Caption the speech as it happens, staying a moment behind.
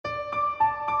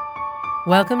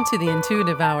Welcome to the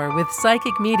Intuitive Hour with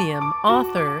psychic medium,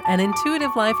 author, and intuitive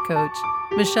life coach,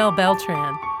 Michelle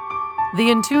Beltran.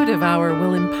 The Intuitive Hour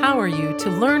will empower you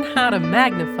to learn how to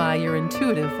magnify your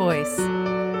intuitive voice.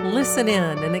 Listen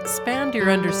in and expand your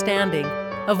understanding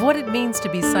of what it means to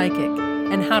be psychic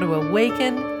and how to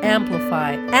awaken,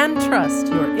 amplify, and trust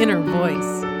your inner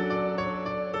voice.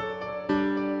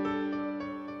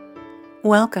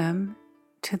 Welcome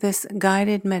to this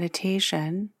guided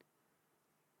meditation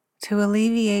to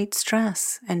alleviate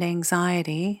stress and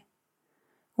anxiety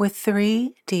with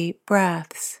 3 deep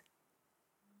breaths.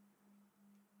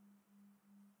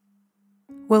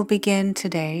 We'll begin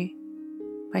today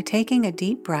by taking a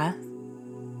deep breath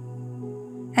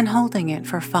and holding it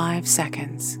for 5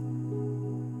 seconds.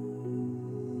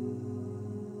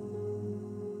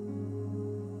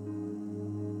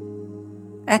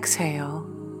 Exhale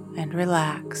and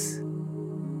relax.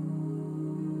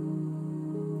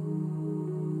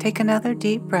 Take another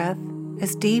deep breath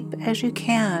as deep as you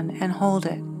can and hold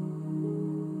it,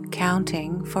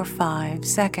 counting for 5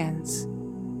 seconds.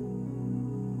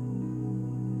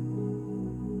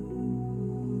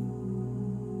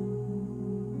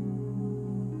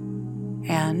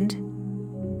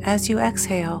 And as you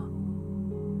exhale,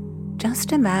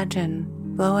 just imagine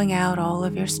blowing out all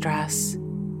of your stress,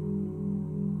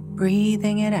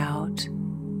 breathing it out.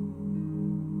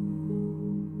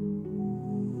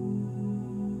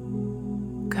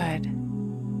 Good.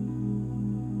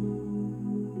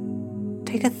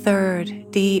 Take a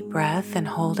third deep breath and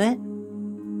hold it.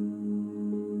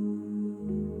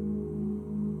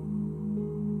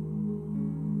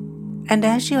 And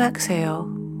as you exhale,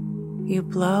 you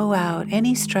blow out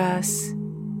any stress,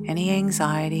 any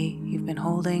anxiety you've been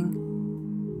holding,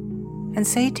 and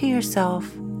say to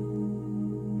yourself,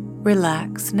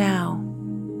 "Relax now."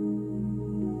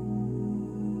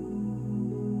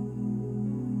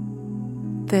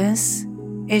 This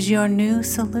is your new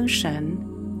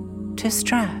solution to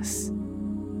stress.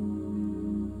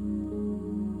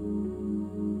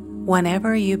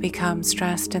 Whenever you become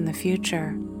stressed in the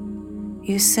future,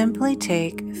 you simply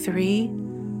take 3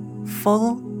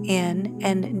 full in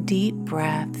and deep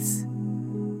breaths,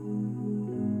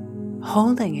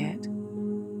 holding it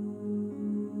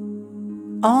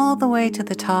all the way to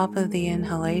the top of the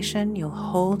inhalation. You'll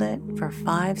hold it for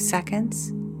 5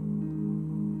 seconds.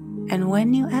 And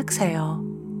when you exhale,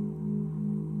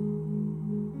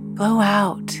 blow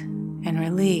out and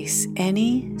release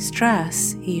any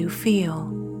stress you feel.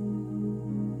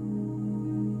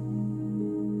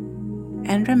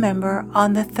 And remember,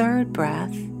 on the third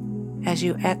breath, as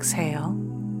you exhale,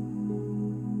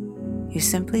 you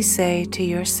simply say to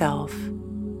yourself,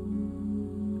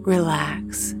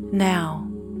 "Relax now."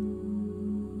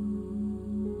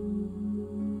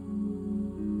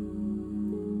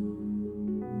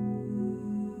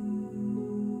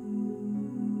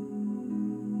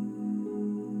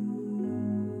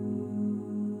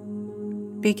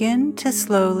 Begin to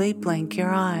slowly blink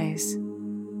your eyes.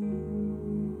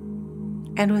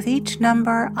 And with each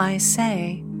number I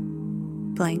say,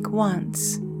 blink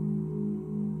once.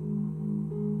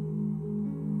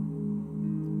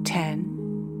 10,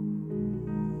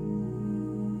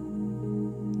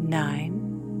 9,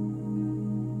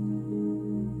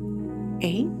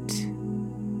 8,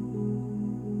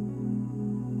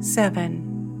 7,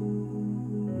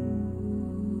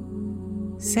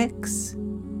 6,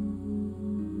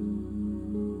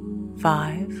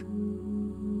 5,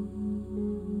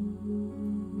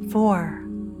 4,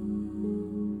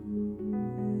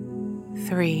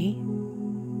 3,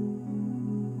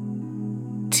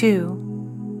 2,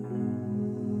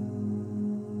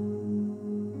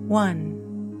 1,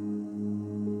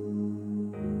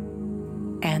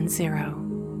 and 0.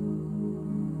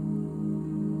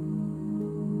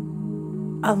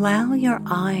 Allow your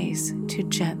eyes to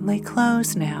gently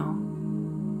close now.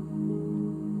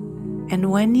 And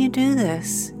when you do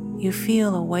this, you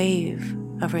feel a wave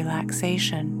of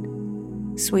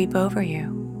relaxation sweep over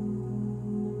you.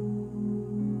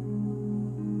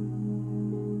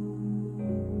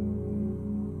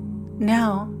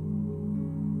 Now,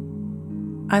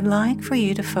 I'd like for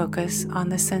you to focus on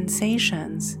the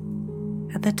sensations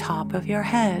at the top of your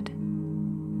head.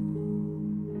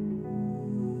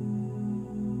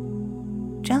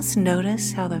 Just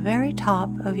notice how the very top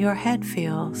of your head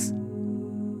feels.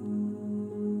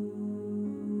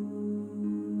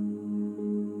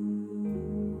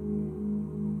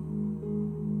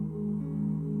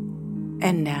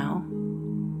 And now,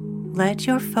 let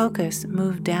your focus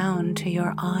move down to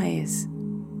your eyes.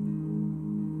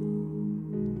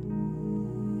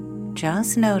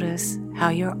 Just notice how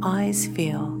your eyes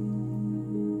feel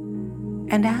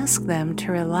and ask them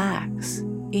to relax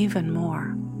even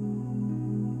more.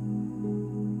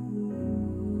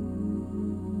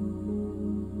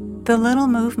 The little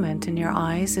movement in your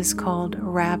eyes is called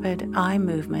rapid eye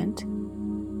movement,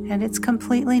 and it's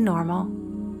completely normal.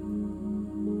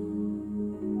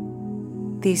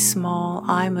 These small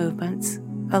eye movements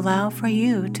allow for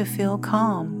you to feel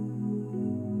calm.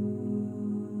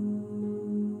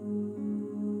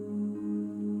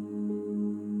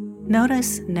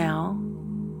 Notice now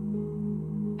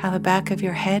how the back of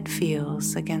your head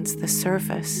feels against the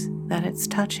surface that it's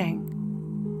touching.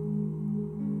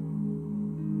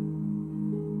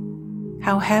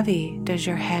 How heavy does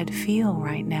your head feel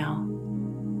right now?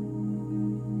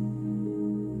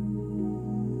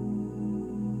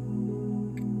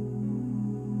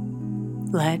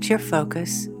 Let your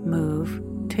focus move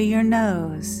to your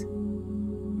nose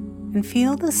and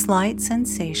feel the slight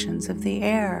sensations of the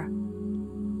air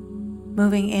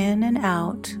moving in and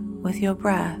out with your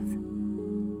breath.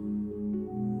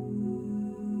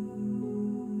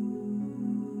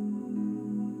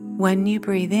 When you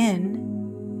breathe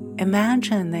in,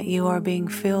 imagine that you are being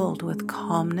filled with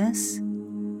calmness,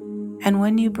 and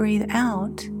when you breathe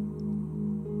out,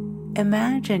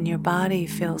 imagine your body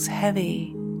feels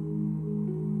heavy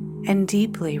and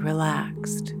deeply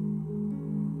relaxed.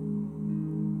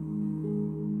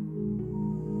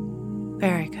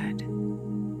 Very good.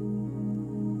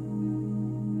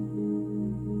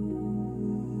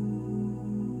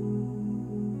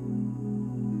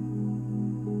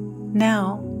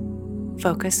 Now,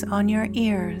 focus on your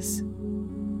ears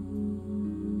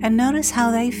and notice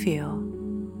how they feel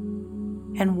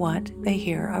and what they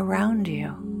hear around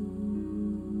you.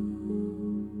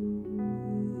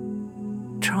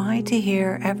 Try to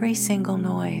hear every single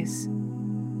noise,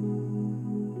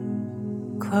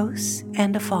 close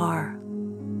and afar.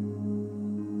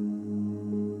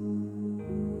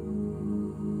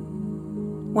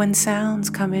 When sounds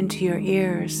come into your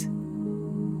ears,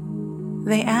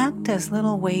 they act as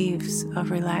little waves of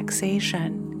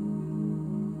relaxation,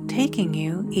 taking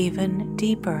you even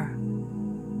deeper.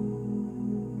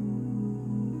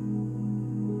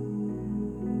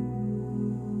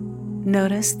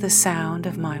 Notice the sound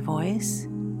of my voice.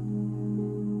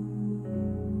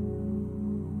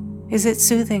 Is it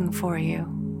soothing for you?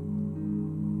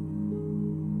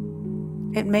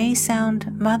 It may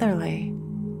sound motherly.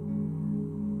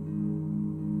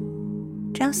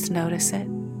 Just notice it.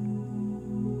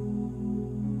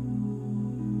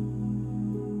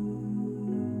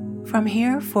 From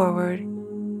here forward,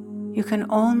 you can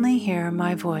only hear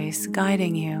my voice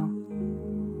guiding you.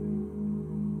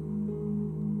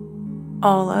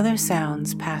 All other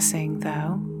sounds passing,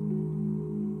 though,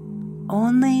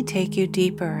 only take you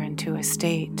deeper into a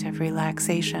state of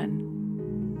relaxation.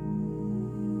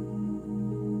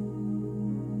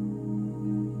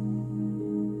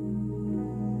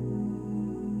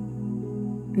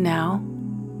 Now,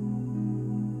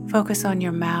 focus on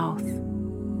your mouth.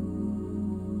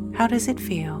 How does it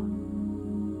feel?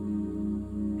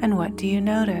 And what do you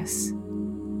notice?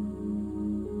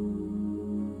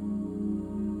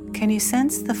 Can you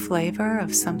sense the flavor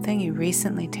of something you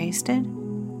recently tasted?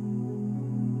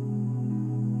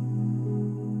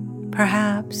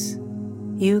 Perhaps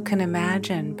you can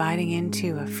imagine biting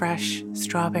into a fresh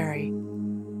strawberry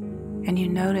and you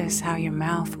notice how your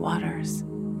mouth waters.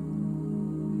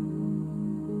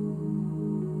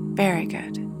 Very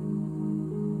good.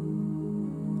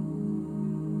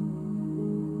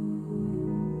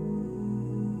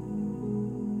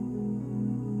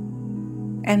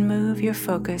 And move your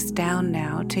focus down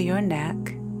now to your neck.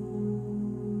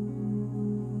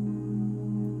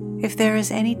 If there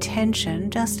is any tension,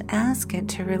 just ask it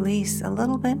to release a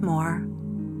little bit more.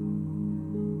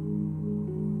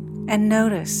 And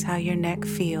notice how your neck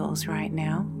feels right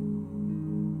now.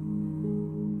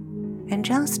 And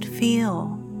just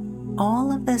feel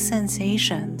all of the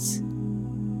sensations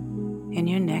in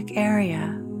your neck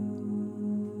area.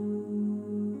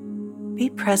 Be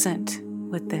present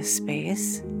with this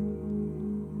space.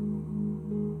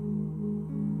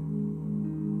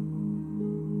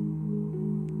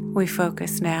 We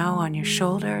focus now on your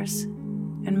shoulders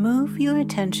and move your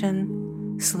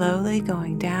attention slowly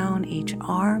going down each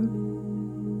arm,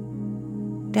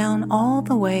 down all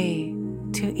the way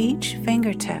to each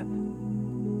fingertip.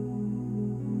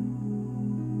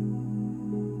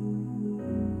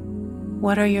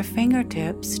 What are your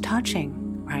fingertips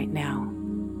touching right now?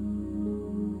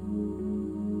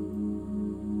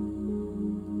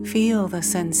 Feel the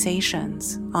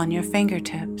sensations on your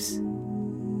fingertips.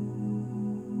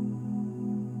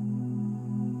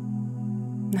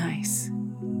 Nice.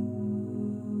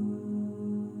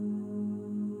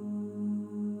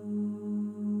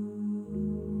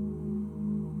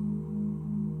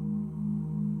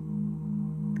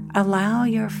 Allow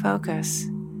your focus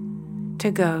to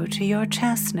go to your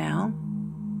chest now,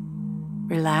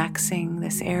 relaxing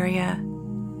this area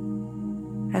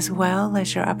as well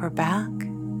as your upper back.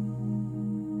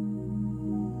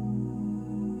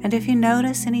 And if you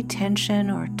notice any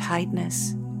tension or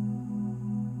tightness,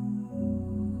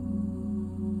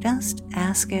 just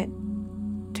ask it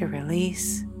to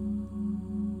release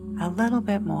a little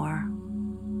bit more.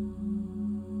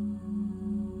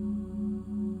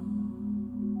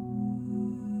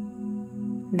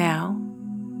 Now,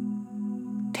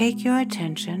 take your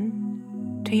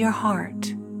attention to your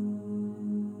heart.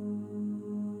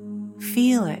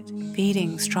 Feel it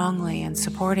beating strongly and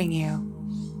supporting you.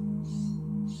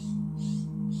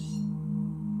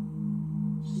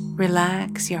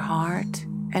 Relax your heart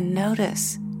and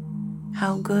notice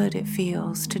how good it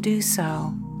feels to do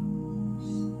so.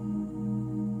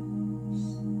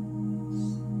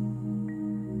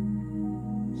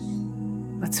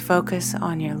 Let's focus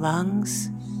on your lungs,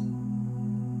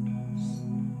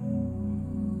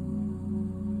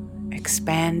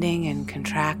 expanding and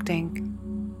contracting.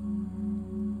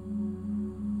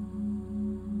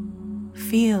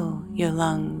 Feel your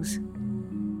lungs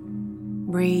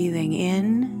breathing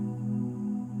in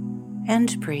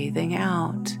and breathing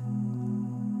out,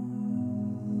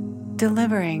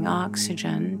 delivering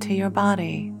oxygen to your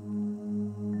body.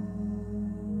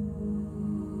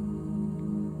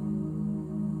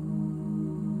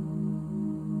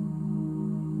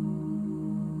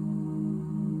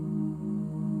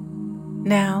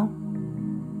 Now,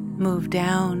 move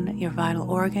down your vital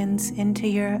organs into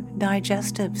your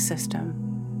digestive system.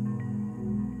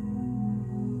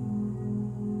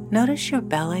 Notice your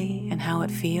belly and how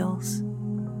it feels.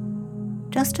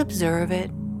 Just observe it.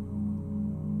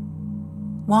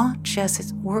 Watch as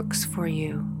it works for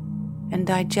you and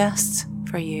digests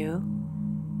for you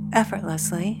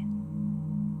effortlessly.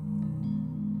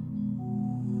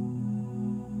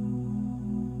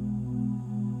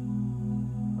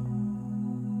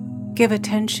 Give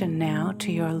attention now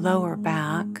to your lower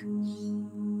back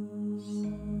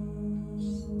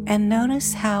and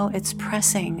notice how it's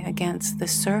pressing against the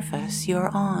surface you're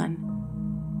on.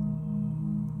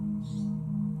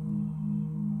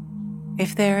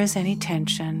 If there is any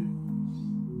tension,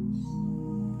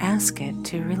 ask it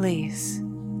to release.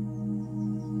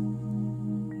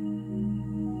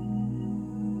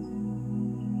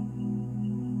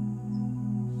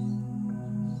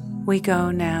 We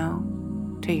go now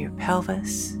to your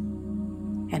pelvis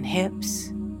and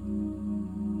hips,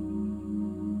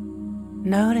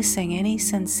 noticing any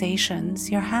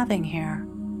sensations you're having here.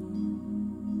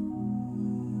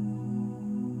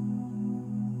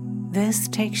 This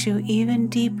takes you even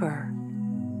deeper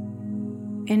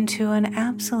into an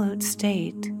absolute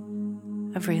state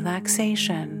of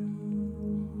relaxation.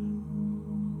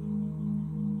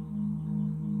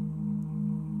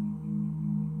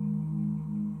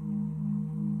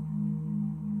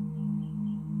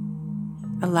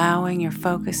 Allowing your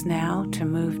focus now to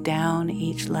move down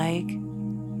each leg,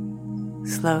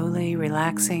 slowly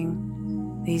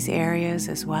relaxing these areas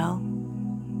as well.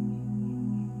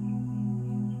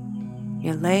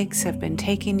 Your legs have been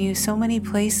taking you so many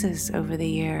places over the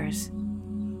years,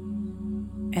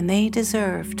 and they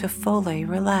deserve to fully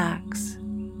relax.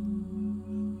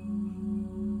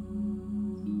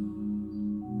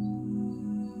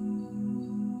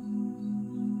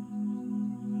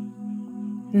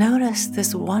 Notice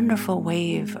this wonderful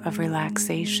wave of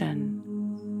relaxation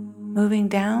moving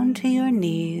down to your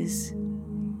knees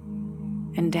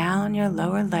and down your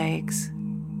lower legs,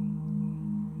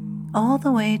 all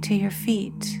the way to your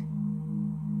feet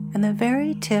and the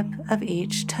very tip of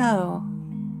each toe.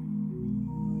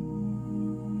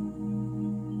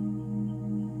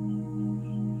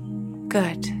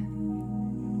 Good.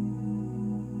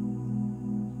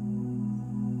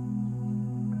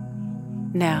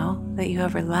 Now that you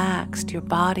have relaxed your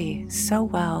body so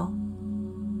well,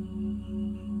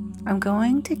 I'm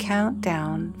going to count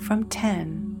down from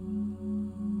 10.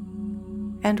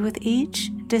 And with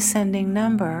each descending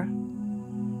number,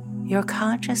 your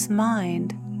conscious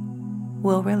mind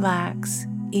will relax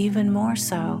even more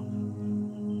so,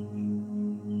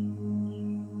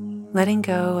 letting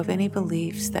go of any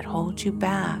beliefs that hold you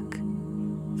back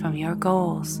from your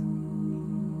goals.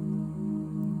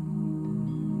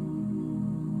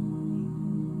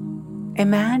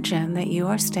 Imagine that you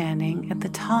are standing at the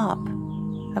top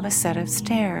of a set of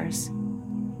stairs,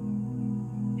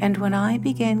 and when I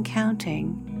begin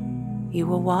counting, you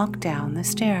will walk down the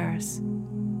stairs.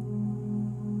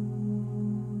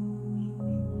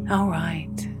 All right.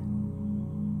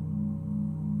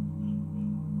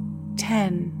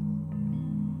 10,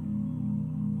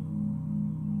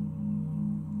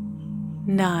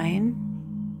 9,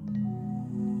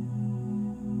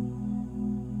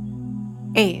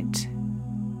 8,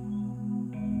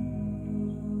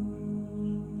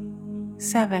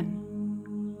 7,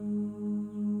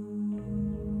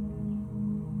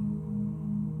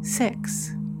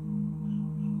 6,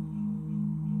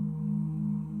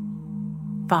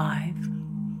 5,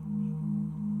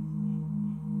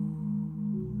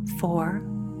 4,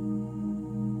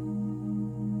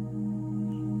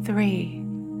 3,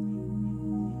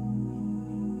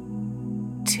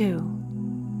 2,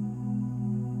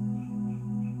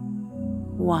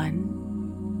 1,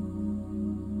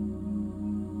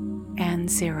 and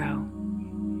 0.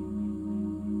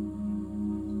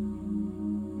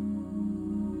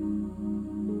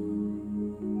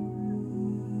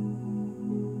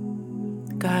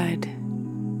 Good.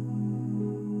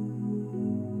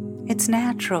 It's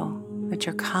natural that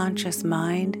your conscious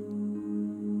mind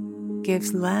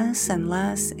gives less and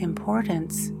less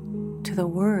importance to the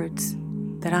words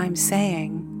that I'm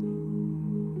saying,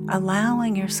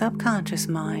 allowing your subconscious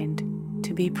mind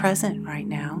to be present right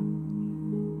now.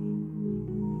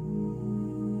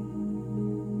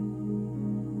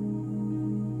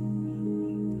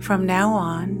 From now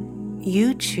on,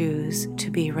 you choose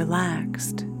to be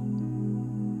relaxed.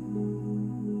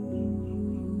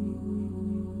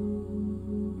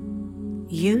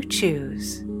 You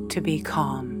choose to be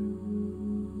calm.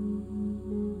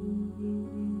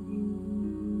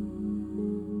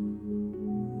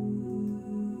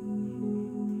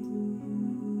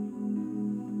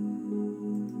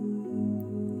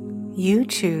 You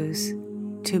choose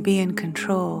to be in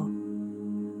control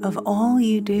of all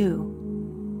you do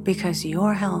because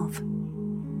your health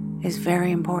is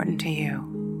very important to you.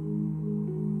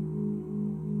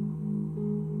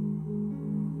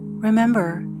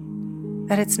 Remember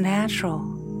that it's natural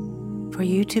for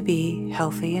you to be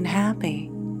healthy and happy.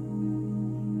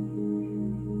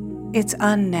 It's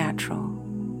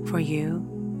unnatural for you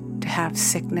to have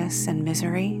sickness and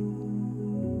misery.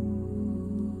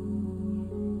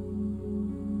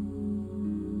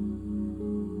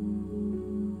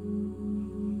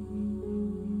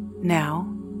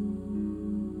 Now,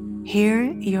 hear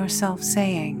yourself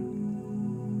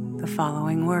saying the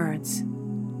following words.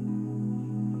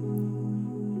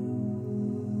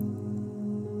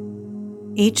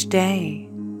 Each day,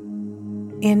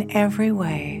 in every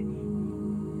way,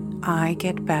 I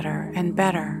get better and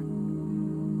better.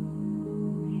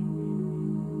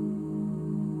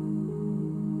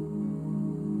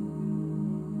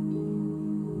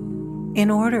 In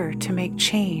order to make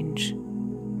change,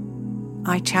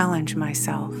 I challenge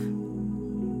myself.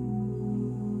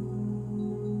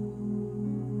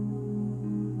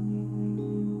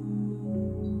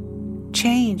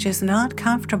 Change is not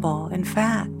comfortable. In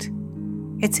fact,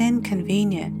 it's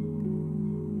inconvenient.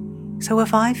 So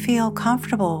if I feel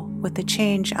comfortable with the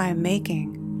change I am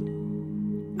making,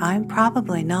 I'm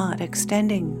probably not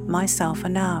extending myself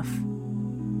enough.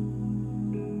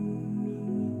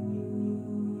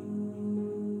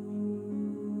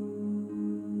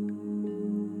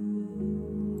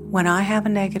 When I have a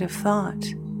negative thought,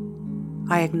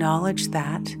 I acknowledge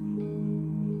that.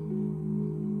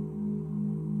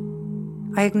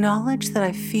 I acknowledge that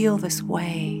I feel this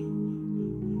way,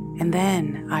 and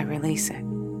then I release it.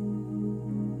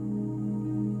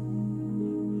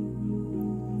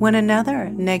 When another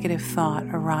negative thought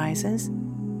arises,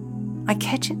 I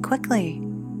catch it quickly,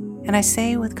 and I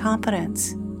say with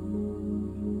confidence,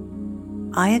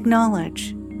 I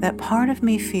acknowledge that part of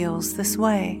me feels this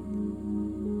way.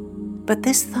 But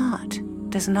this thought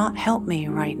does not help me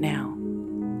right now.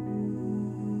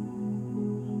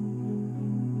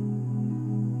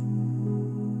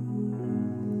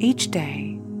 Each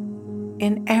day,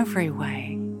 in every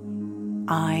way,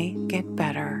 I get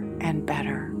better and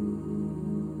better.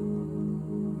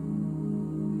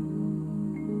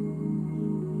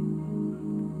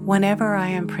 Whenever I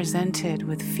am presented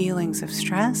with feelings of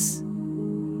stress,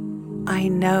 I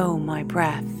know my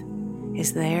breath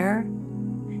is there.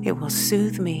 It will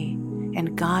soothe me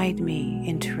and guide me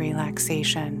into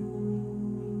relaxation.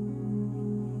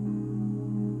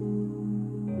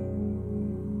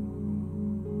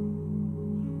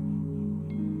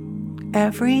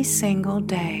 Every single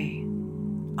day,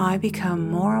 I become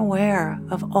more aware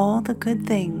of all the good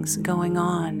things going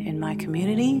on in my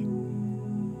community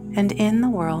and in the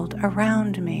world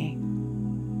around me.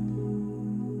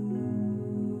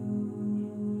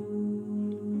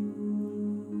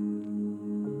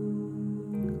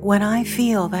 When I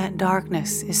feel that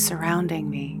darkness is surrounding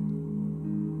me,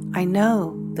 I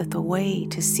know that the way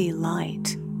to see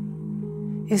light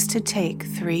is to take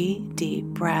 3 deep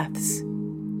breaths.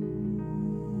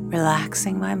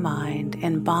 relaxing my mind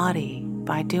and body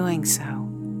by doing so.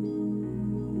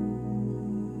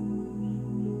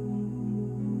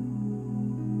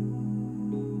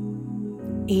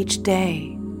 Each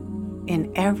day,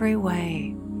 in every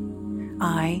way,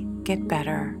 I get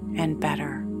better and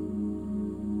better.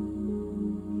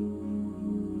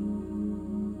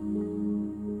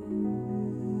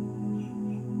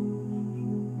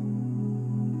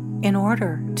 In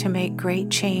order to make great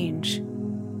change,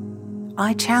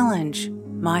 I challenge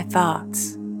my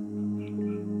thoughts.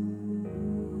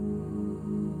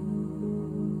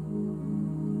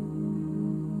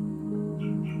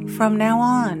 From now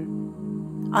on,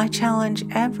 I challenge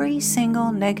every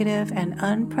single negative and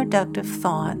unproductive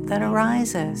thought that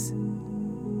arises.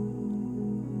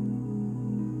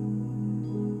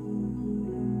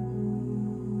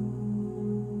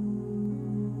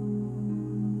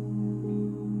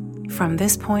 From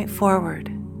this point forward,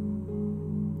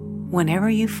 whenever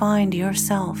you find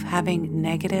yourself having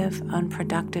negative,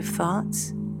 unproductive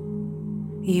thoughts,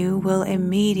 you will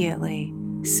immediately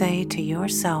say to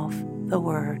yourself the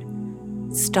word,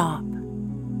 "Stop."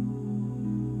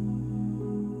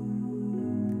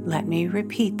 Let me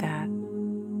repeat that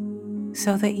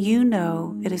so that you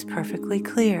know it is perfectly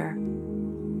clear.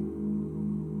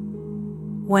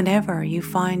 Whenever you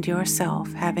find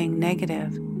yourself having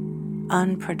negative,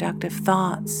 unproductive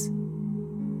thoughts,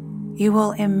 you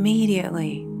will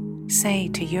immediately say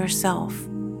to yourself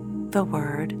the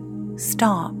word,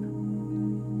 "Stop."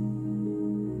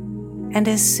 And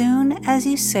as soon as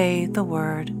you say the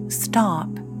word, "Stop,"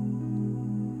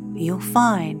 you'll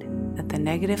find that the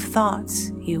negative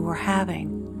thoughts you were having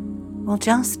will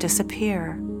just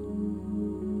disappear.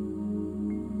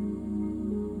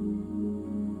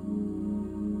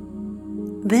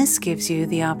 This gives you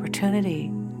the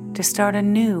opportunity to start a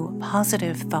new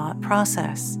positive thought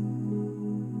process.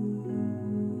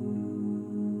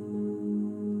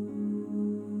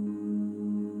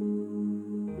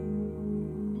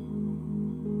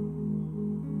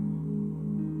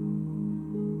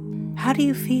 How do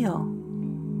you feel?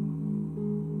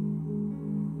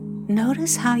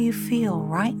 Notice how you feel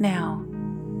right now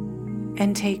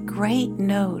and take great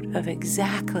note of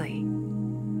exactly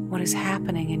what is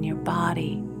happening in your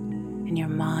body and your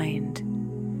mind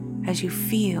as you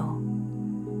feel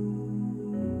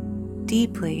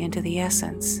deeply into the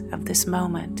essence of this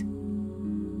moment.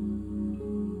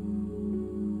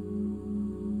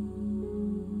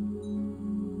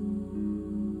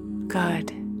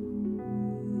 Good.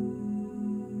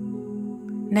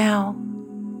 Now,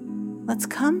 let's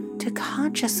come to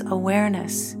conscious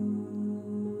awareness,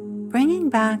 bringing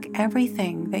back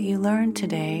everything that you learned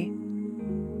today.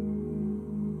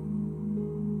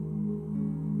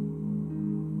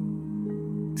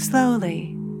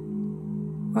 Slowly,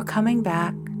 we're coming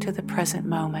back to the present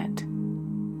moment.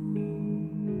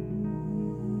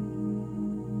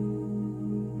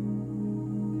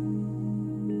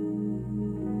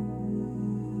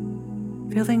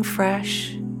 Feeling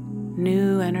fresh,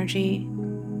 new energy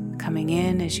coming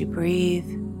in as you breathe.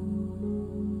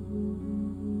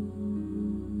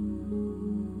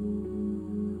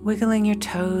 Wiggling your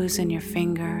toes and your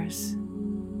fingers.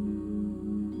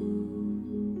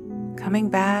 Coming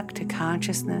back to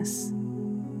consciousness.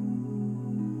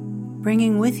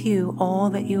 Bringing with you all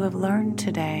that you have learned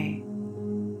today.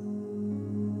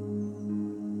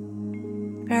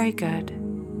 Very good.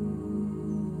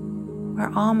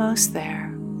 We're almost there.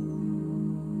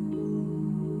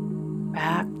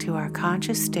 Back to our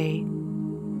conscious state,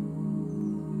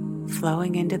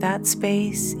 flowing into that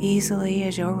space easily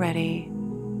as you're ready.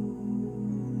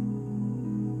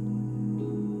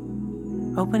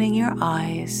 Opening your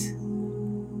eyes.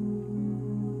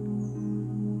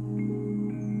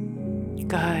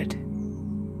 Good.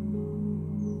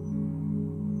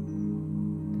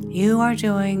 You are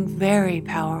doing very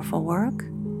powerful work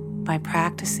by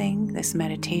practicing this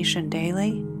meditation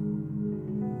daily.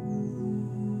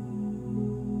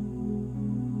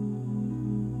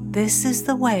 This is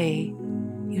the way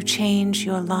you change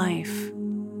your life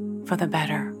for the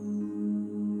better.